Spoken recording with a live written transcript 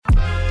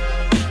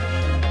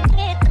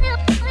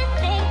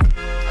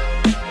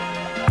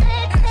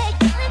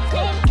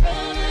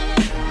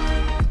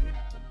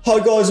Hi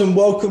guys, and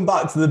welcome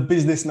back to the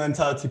Business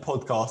Mentality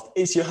Podcast.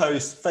 It's your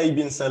host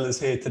Fabian Sellers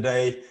here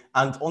today,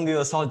 and on the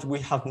other side we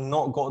have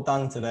not got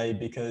Dan today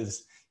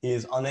because he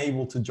is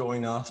unable to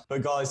join us.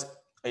 But guys,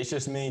 it's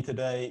just me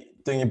today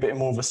doing a bit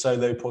more of a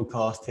solo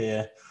podcast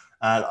here,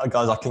 and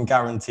guys, I can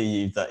guarantee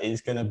you that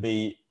it's going to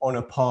be on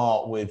a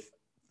par with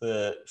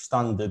the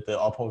standard that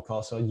our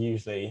podcasts are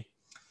usually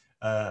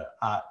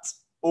at.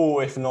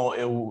 Or if not,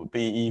 it will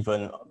be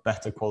even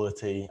better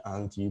quality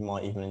and you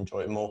might even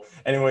enjoy it more.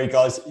 Anyway,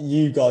 guys,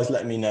 you guys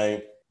let me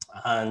know.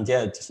 And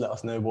yeah, just let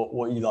us know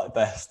what you like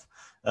best.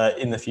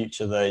 In the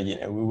future, though,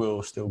 we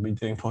will still be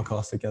doing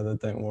podcasts together.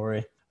 Don't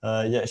worry.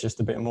 Yeah, it's just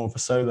a bit more of a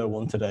solo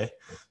one today.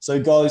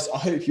 So, guys, I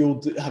hope you're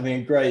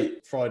having a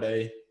great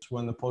Friday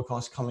when the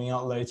podcast's coming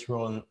out later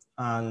on.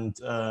 And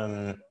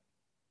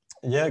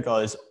yeah,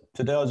 guys,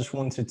 today I just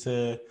wanted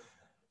to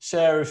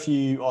share a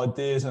few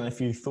ideas and a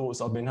few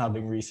thoughts I've been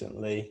having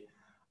recently.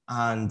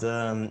 And,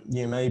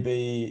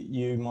 maybe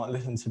you might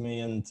listen to me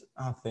and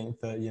I think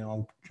that,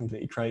 I'm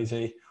completely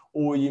crazy,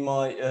 or you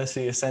might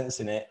see a sense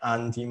in it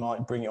and you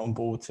might bring it on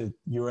board to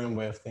your own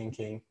way of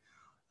thinking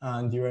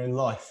and your own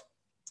life.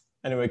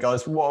 Anyway,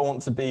 guys, what I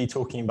want to be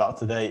talking about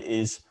today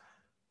is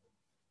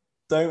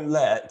don't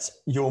let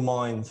your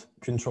mind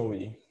control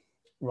you.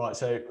 Right,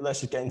 so let's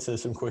just get into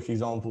some quick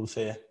examples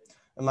here.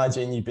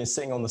 Imagine you've been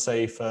sitting on the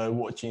sofa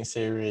watching a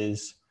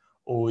series,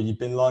 or you've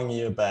been lying in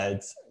your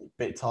bed, a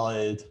bit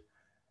tired,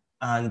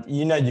 and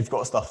you've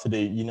got stuff to do.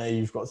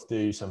 You've got to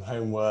do some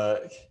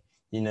homework.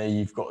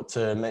 You've got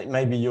to,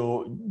 maybe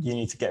you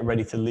need to get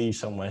ready to leave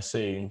somewhere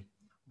soon,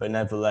 but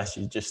nevertheless,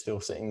 you're just still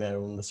sitting there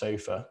on the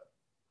sofa.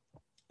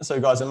 So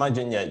guys,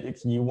 imagine,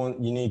 you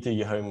need to do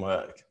your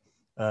homework,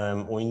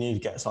 or you need to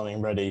get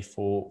something ready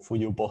for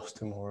your boss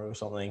tomorrow or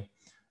something,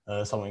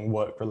 something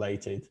work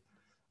related.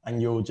 And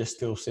you're just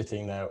still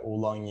sitting there or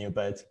lying in your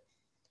bed.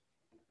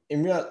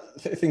 In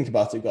reality, think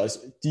about it, guys.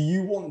 Do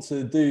you want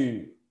to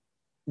do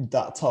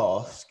that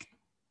task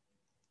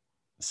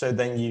so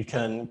then you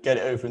can get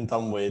it over and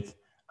done with,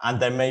 and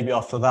then maybe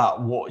after that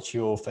watch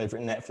your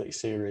favorite Netflix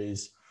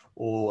series,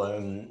 or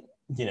kind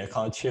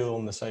of chill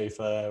on the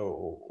sofa,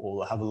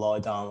 or have a lie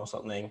down or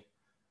something,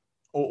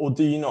 or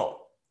do you not?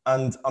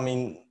 And I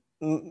mean,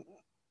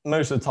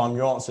 most of the time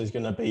your answer is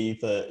going to be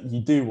that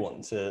you do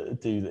want to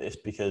do this,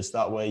 because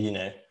that way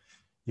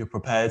you're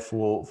prepared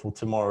for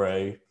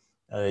tomorrow,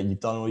 you've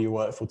done all your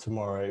work for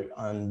tomorrow,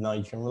 and now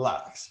you can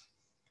relax.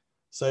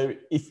 So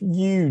if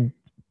you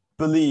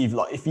believe,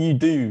 if you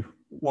do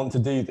want to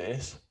do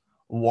this,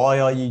 why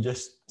are you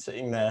just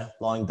sitting there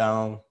lying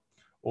down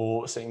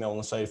or sitting there on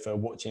the sofa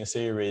watching a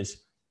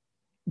series,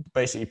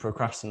 basically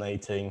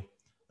procrastinating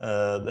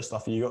the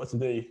stuff you got to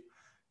do?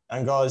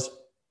 And guys,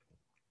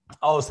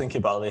 I was thinking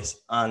about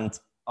this and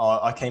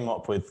I came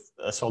up with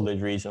a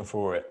solid reason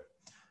for it.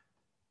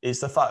 It's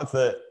the fact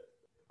that,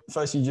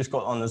 first, you just got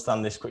to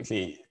understand this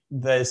quickly.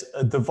 There's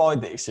a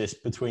divide that exists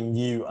between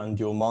you and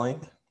your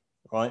mind,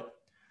 right?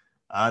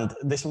 And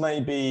this may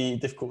be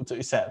difficult to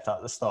accept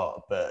at the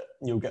start, but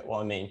you'll get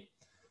what I mean.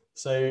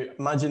 So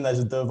imagine there's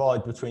a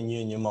divide between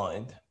you and your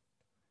mind.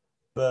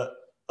 But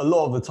a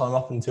lot of the time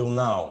up until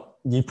now,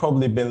 you've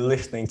probably been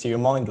listening to your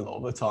mind a lot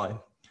of the time.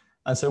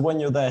 And so when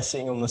you're there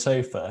sitting on the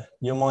sofa,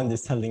 your mind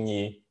is telling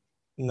you,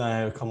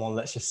 no, come on,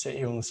 let's just sit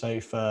here on the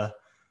sofa,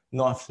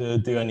 not have to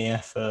do any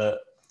effort,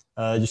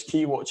 just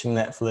keep watching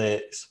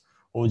Netflix,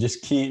 or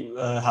just keep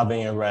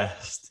having a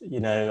rest.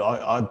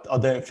 I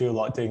don't feel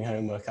like doing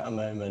homework at the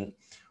moment,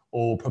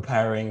 or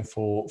preparing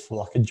for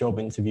like a job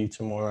interview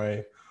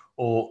tomorrow,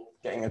 or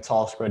getting a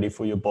task ready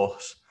for your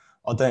boss.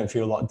 I don't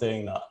feel like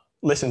doing that.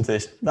 Listen to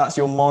this. That's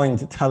your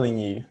mind telling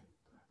you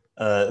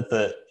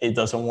that it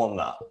doesn't want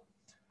that.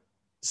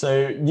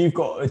 So you've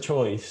got a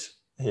choice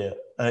here.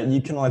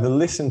 You can either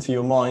listen to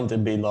your mind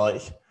and be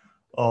like,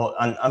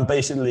 and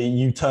basically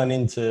you turn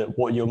into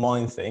what your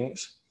mind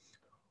thinks,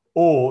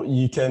 or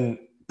you can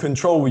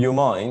control your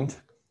mind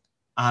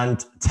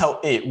and tell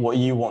it what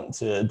you want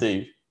to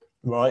do,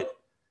 right?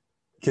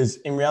 Because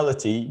in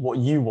reality, what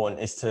you want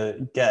is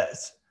to get,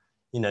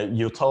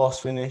 your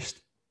task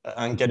finished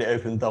and get it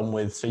over and done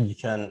with, so you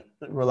can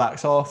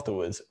relax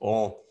afterwards,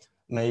 or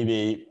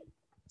maybe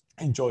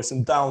enjoy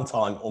some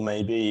downtime, or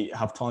maybe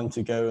have time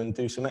to go and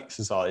do some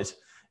exercise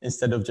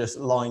instead of just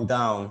lying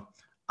down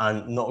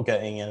and not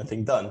getting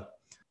anything done.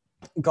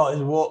 Guys,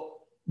 what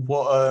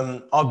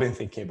I've been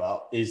thinking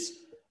about is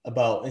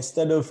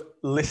instead of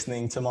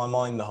listening to my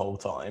mind the whole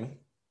time,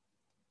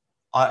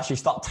 I actually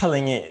start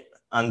telling it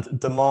and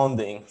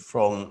demanding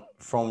from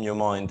your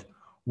mind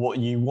what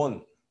you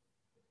want,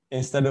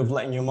 instead of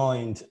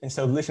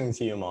listening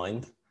to your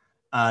mind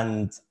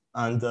and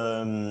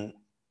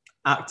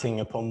acting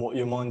upon what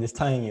your mind is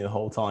telling you the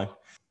whole time.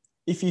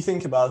 If you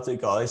think about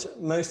it, guys,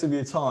 most of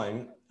your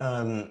time,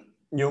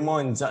 your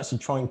mind is actually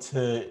trying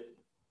to,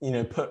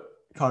 put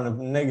kind of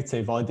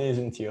negative ideas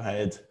into your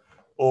head,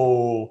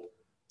 or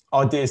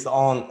ideas that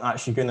aren't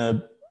actually going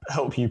to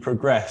help you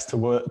progress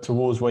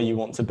towards where you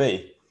want to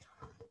be.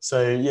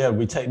 So yeah,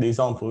 we take the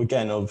example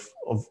again of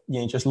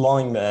just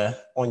lying there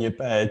on your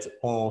bed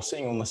or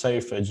sitting on the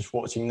sofa just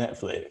watching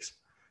Netflix.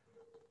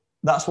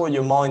 that's what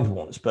your mind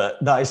wants,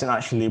 but that isn't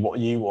actually what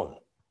you want.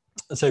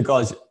 So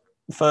guys,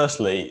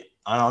 firstly,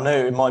 and I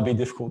know it might be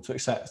difficult to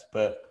accept,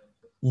 but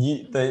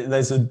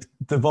there's a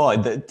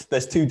divide. That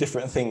there's two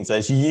different things.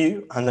 There's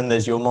you, and then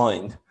there's your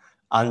mind,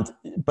 and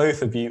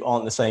both of you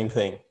aren't the same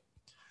thing.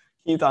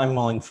 Keep that in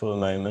mind for a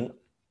moment,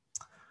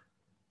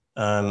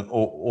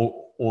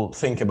 or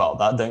think about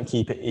that. Don't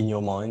keep it in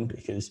your mind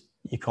because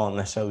you can't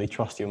necessarily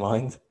trust your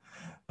mind.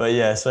 But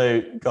yeah,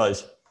 so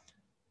guys,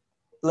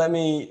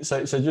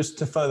 so just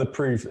to further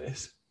prove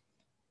this,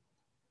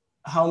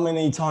 how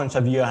many times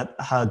have you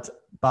had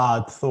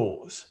bad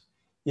thoughts?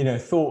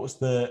 Thoughts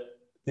that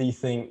you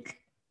think,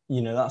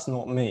 that's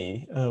not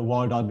me.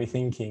 Why would I be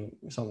thinking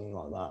something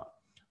like that?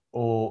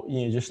 Or,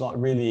 just like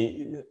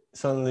really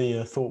suddenly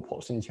a thought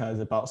pops into your head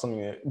about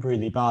something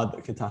really bad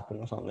that could happen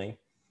or something.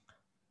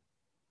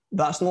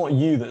 That's not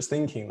you that's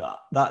thinking that.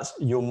 That's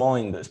your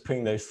mind that's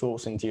putting those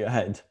thoughts into your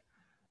head.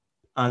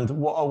 And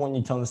what I want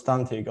you to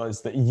understand here, guys,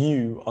 is that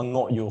you are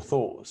not your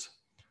thoughts.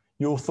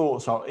 Your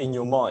thoughts are in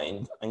your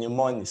mind, and your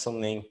mind is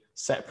something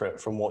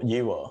separate from what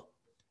you are.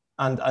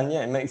 And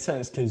yeah, it makes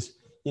sense because,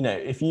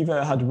 if you've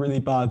ever had a really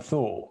bad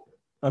thought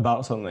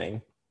about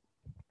something,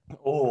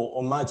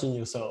 or imagine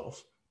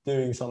yourself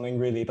doing something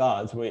really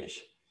bad,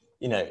 which,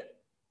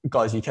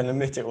 guys, you can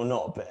admit it or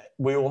not, but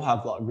we all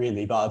have like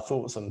really bad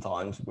thoughts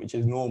sometimes, which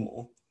is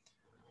normal.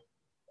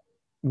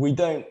 We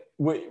know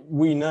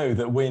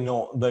that we're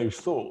not those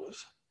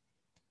thoughts.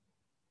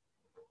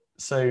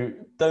 So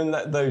don't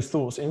let those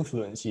thoughts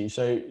influence you.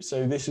 So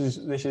this is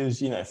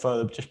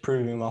further just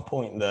proving my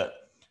point that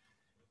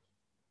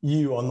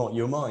you are not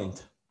your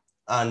mind,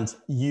 and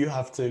you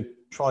have to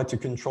try to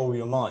control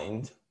your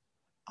mind,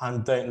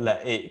 and don't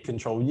let it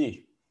control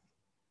you.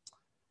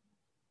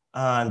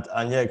 And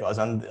yeah, guys,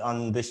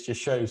 and this just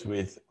shows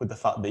with the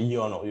fact that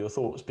you are not your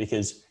thoughts,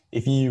 because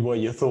if you were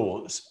your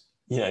thoughts,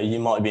 you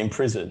might be in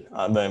prison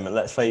at the moment.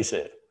 Let's face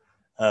it,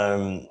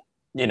 or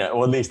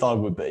at least I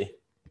would be.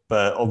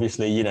 But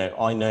obviously,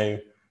 I know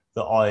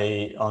that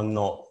I'm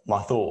not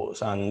my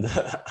thoughts, and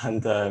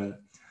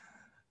that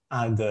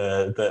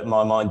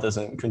my mind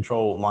doesn't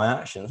control my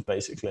actions,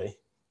 basically.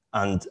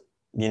 And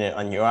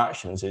and your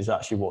actions is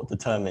actually what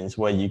determines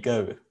where you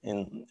go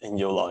in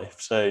your life.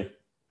 So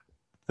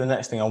the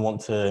next thing I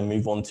want to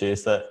move on to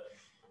is that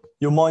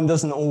your mind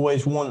doesn't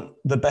always want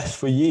the best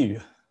for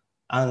you,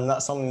 and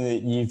that's something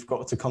that you've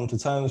got to come to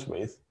terms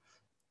with.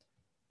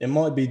 It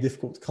might be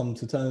difficult to come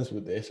to terms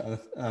with this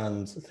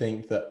and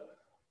think that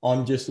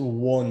I'm just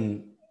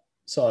one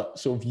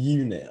sort of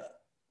unit,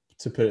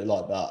 to put it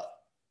like that,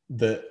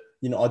 that,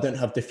 I don't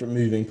have different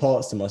moving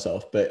parts to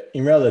myself, but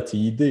in reality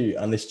you do.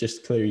 And it's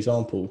just a clear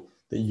example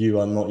that you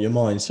are not your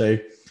mind. So,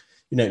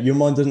 your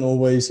mind doesn't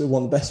always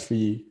want the best for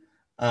you.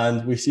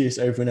 And we see this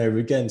over and over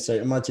again. So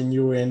imagine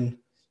you're in,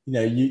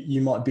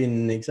 you might be in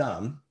an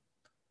exam,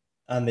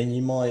 and then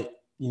you might,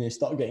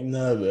 start getting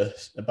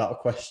nervous about a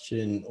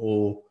question,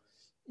 or,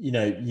 you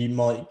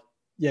might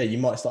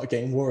start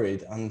getting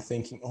worried and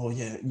thinking, oh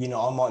yeah,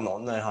 I might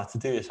not know how to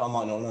do this. I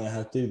might not know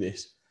how to do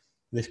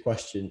this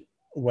question,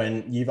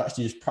 when you've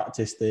actually just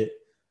practiced it,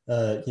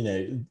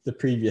 the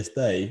previous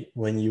day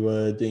when you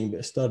were doing a bit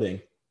of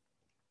studying,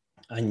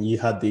 and you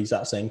had the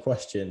exact same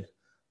question,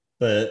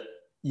 but,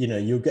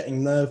 you're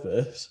getting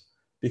nervous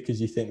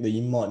because you think that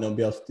you might not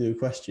be able to do a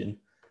question.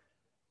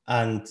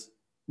 And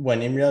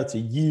when in reality,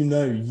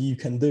 you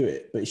can do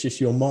it, but it's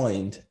just your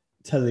mind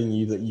telling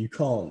you that you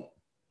can't.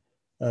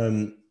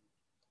 And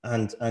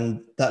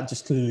that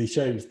just clearly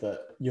shows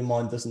that your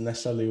mind doesn't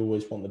necessarily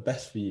always want the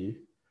best for you,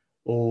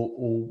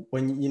 or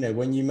when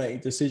you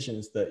make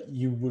decisions that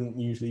you wouldn't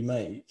usually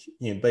make,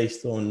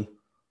 based on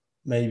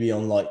maybe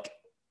on like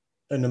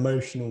an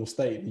emotional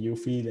state that you're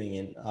feeling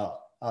in at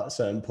a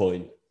certain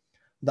point.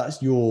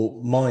 That's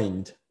your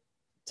mind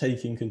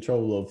taking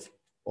control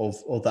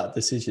of that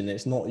decision.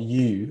 It's not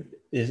you.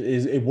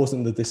 It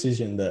wasn't the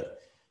decision that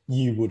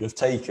you would have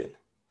taken.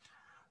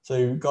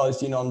 So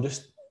guys, I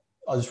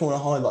just want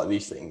to highlight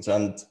these things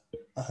and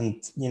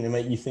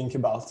make you think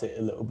about it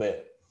a little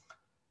bit.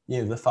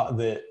 The fact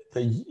that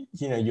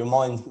your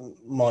mind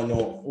might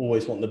not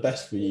always want the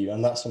best for you,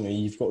 and that's something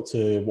you've got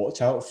to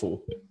watch out for.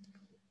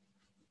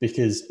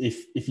 Because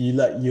if you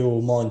let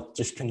your mind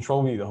just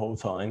control you the whole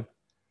time,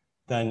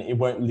 then it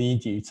won't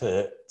lead you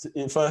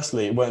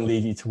firstly, it won't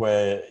lead you to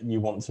where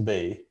you want to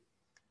be.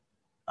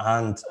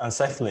 And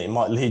secondly, it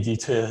might lead you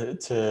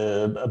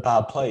to a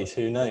bad place.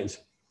 Who knows?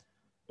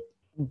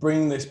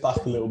 Bring this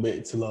back a little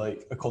bit to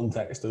like a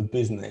context of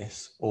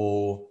business,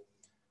 or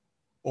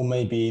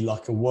maybe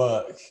like a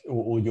work,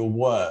 or your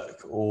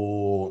work,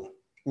 or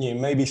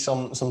maybe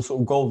some sort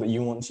of goal that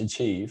you want to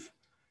achieve.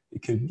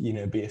 It could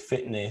be a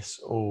fitness,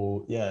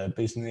 or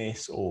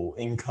business, or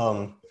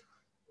income,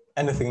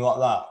 anything like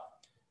that.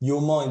 Your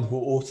mind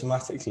will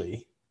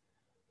automatically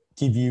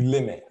give you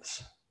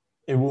limits.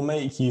 It will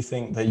make you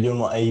think that you're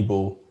not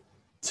able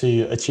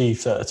to achieve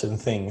certain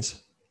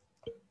things,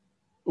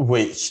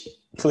 which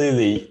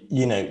clearly,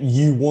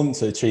 you want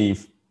to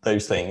achieve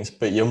those things,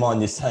 but your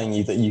mind is telling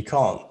you that you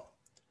can't.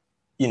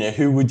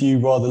 who would you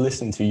rather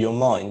listen to, your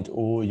mind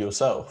or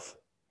yourself?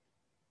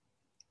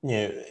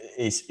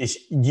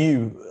 It's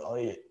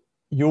you.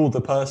 You're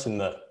the person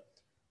that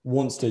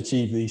wants to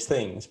achieve these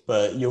things,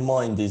 but your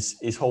mind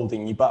is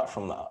holding you back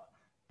from that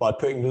by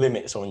putting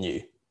limits on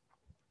you.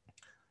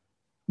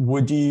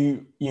 Do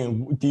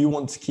you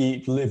want to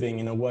keep living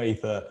in a way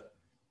that,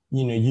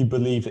 you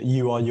believe that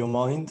you are your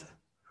mind?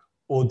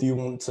 Or do you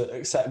want to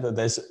accept that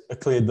there's a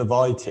clear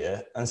divide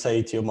here and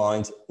say to your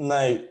mind, no,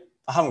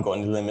 I haven't got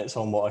any limits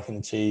on what I can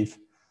achieve.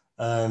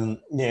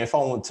 If I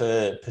want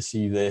to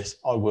pursue this,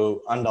 I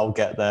will, and I'll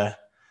get there.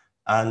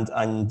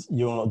 And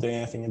you're not doing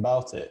anything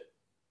about it.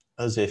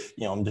 As if,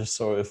 I'm just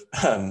sort of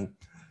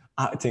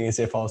acting as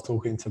if I was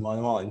talking to my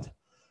mind.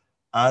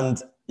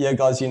 And yeah,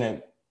 guys,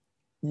 you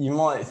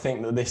might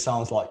think that this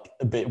sounds like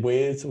a bit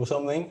weird or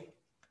something,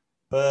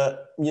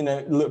 but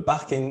look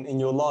back in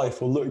your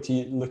life, or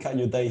look at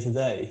your day to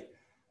day,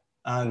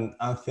 and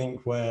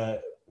think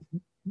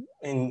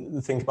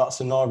think about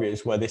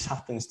scenarios where this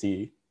happens to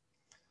you.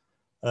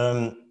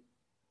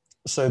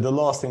 So the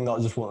last thing that I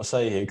just want to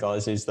say here,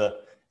 guys, is that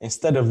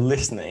instead of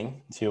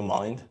listening to your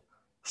mind,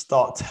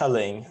 start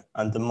telling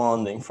and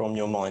demanding from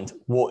your mind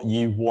what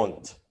you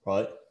want.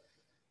 Right?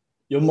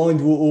 Your mind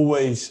will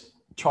always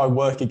try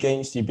work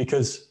against you,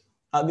 because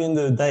at the end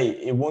of the day,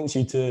 it wants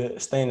you to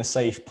stay in a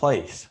safe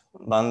place.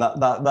 And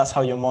that's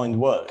how your mind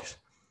works.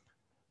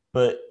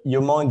 But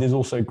your mind is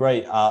also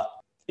great at,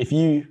 if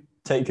you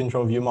take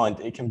control of your mind,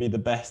 it can be the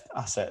best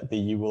asset that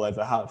you will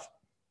ever have.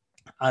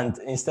 And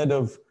instead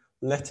of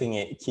letting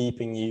it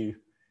keeping you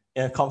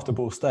in a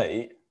comfortable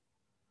state,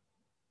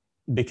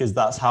 because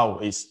that's how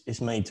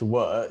it's made to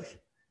work,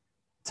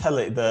 tell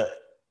it that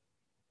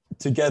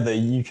together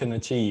you can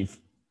achieve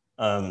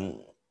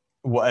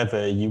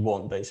whatever you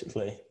want,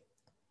 basically.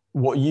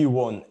 What you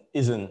want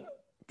isn't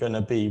going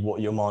to be what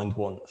your mind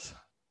wants.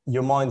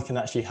 Your mind can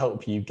actually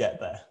help you get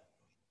there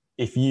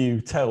if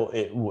you tell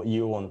it what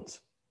you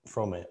want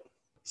from it.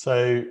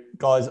 So,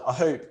 guys, I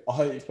hope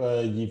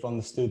you've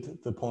understood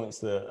the points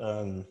that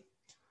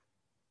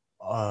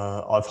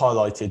I've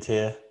highlighted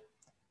here.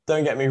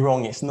 Don't get me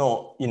wrong; it's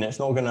not going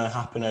to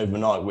happen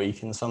overnight where you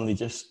can suddenly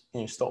just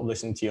stop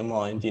listening to your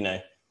mind.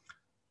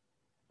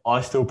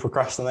 I still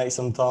procrastinate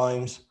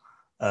sometimes.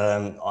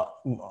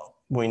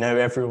 We know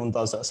everyone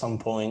does at some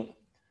point,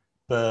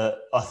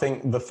 but I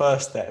think the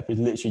first step is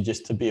literally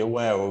just to be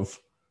aware of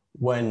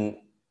when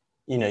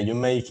you're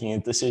making a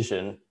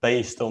decision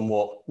based on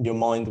what your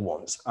mind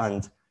wants,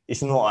 and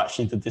it's not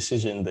actually the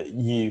decision that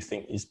you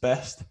think is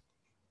best.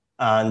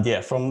 And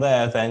yeah, from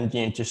there, then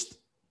just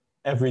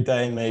every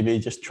day maybe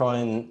just try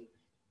and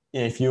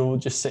if you're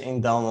just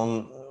sitting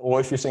down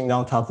if you're sitting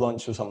down to have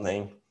lunch or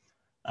something,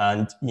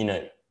 and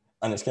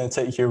and it's going to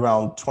take you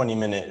around 20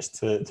 minutes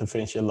to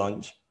finish your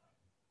lunch.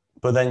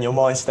 But then your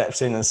mind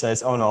steps in and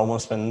says, oh no, I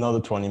want to spend another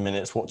 20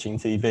 minutes watching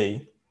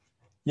TV.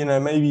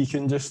 Maybe you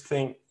can just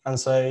think and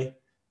say,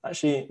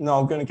 actually, no,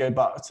 I'm going to go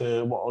back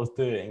to what I was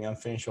doing and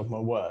finish off my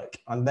work.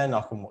 And then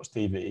I can watch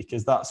TV,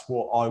 because that's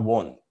what I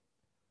want.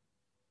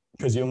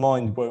 Because your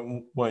mind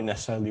won't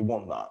necessarily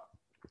want that.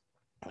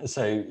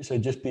 So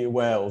just be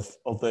aware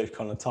of those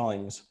kind of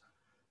times.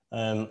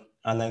 And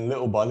then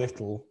little by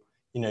little,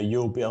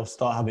 you'll be able to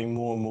start having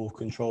more and more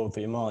control of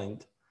your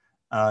mind,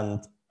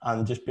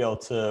 and just be able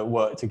to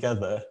work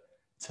together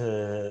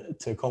to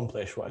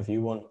accomplish whatever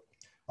you want.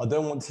 I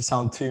don't want to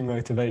sound too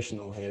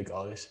motivational here,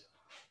 guys,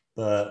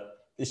 but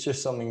it's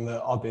just something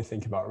that I've been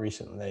thinking about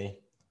recently.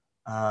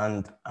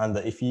 And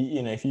that if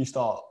you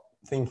start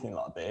thinking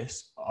like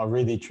this, I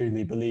really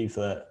truly believe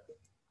that,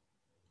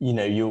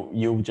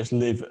 you'll just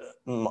live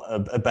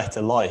a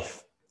better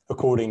life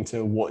according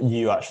to what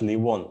you actually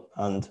want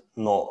and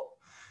not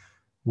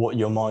what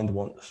your mind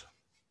wants.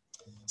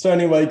 So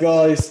anyway,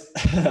 guys,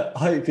 I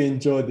hope you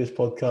enjoyed this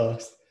podcast.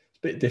 It's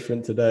a bit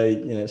different today.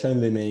 It's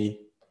only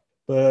me,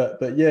 but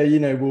yeah,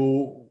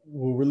 we'll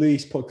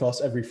release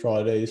podcasts every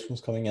Friday. This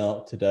one's coming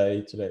out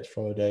today. Today it's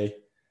Friday,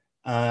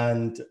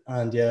 and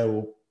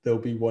yeah, there'll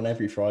be one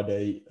every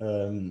Friday.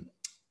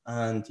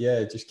 And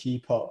yeah, just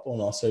keep up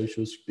on our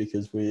socials,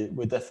 because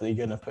we're definitely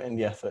going to put in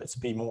the effort to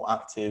be more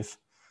active,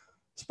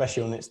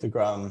 especially on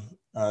Instagram.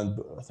 And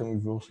I think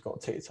we've also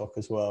got TikTok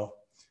as well.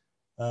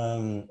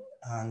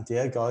 And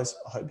yeah, guys,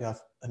 I hope you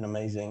have an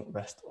amazing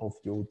rest of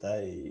your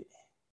day.